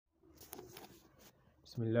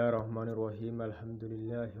بسم الله الرحمن الرحيم الحمد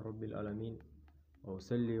لله رب العالمين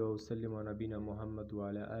وأصلي وأسلم على نبينا Muhammad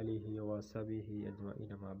وعلى آله وصحبه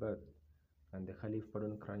أجمعين ما بعد. And the Caliph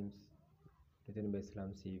pardon crimes written by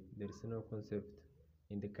Islam say there is no concept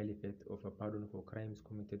in the Caliphate of a pardon for crimes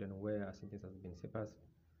committed and where a sentence has been surpassed.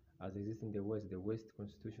 As exists in the West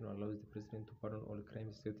Constitution allows the President to pardon all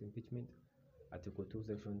crimes except impeachment. Article 2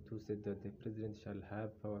 Section 2 said that the President shall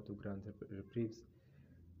have power to grant reprieves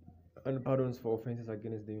and pardons for offenses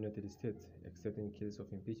against the United States, except in cases of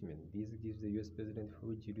impeachment. This gives the U.S. President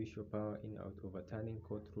full judicial power in overturning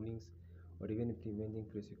court rulings or even preventing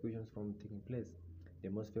prosecutions from taking place. The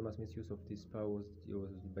most famous misuse of this power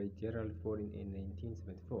was by Gerald Ford in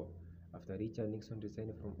 1974. After Richard Nixon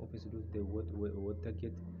resigned from office due to the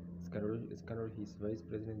Watergate scandal, his vice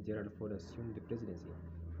president Gerald Ford assumed the presidency.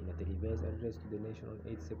 In a televised address to the nation on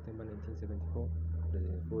 8 September 1974,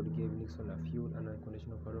 President Ford gave Nixon a full and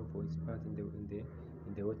unconditional pardon for his part in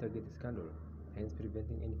the Watergate scandal, hence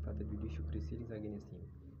preventing any further judicial proceedings against him.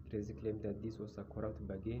 Critics claimed that this was a corrupt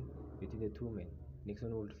bargain between the two men.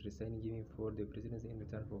 Nixon would resign, giving Ford the presidency in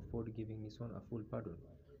return for Ford giving Nixon a full pardon.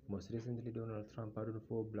 Most recently, Donald Trump pardoned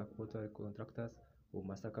 4 Blackwater contractors who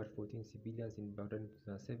massacred 14 civilians in Baghdad in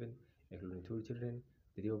 2007, including 2 children.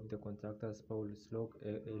 3 of the contractors, Paul Slock,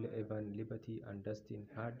 Evan Liberty, and Dustin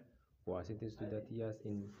Hard, were sentenced to 30 years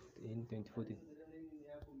in 2014.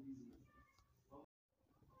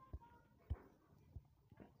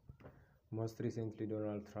 Most recently,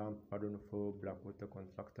 Donald Trump pardoned 4 Blackwater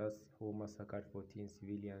contractors who massacred 14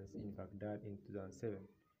 civilians in Baghdad in 2007,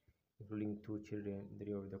 including 2 children.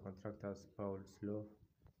 3 of the contractors, Paul Slough,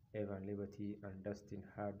 Evan Liberty, and Dustin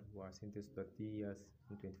Hard, were sentenced to 30 years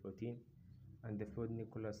in 2014, and the 4th,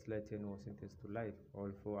 Nicholas Slayton, was sentenced to life.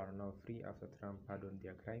 All 4 are now free after Trump pardoned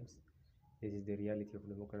their crimes. This is the reality of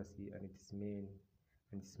democracy and its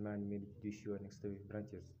man-made judicial and executive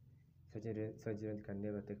branches. Such event can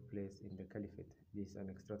never take place in the Caliphate. This is an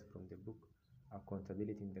extract from the book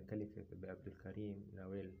Accountability in the Caliphate by Abdul Karim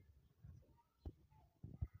Nawel.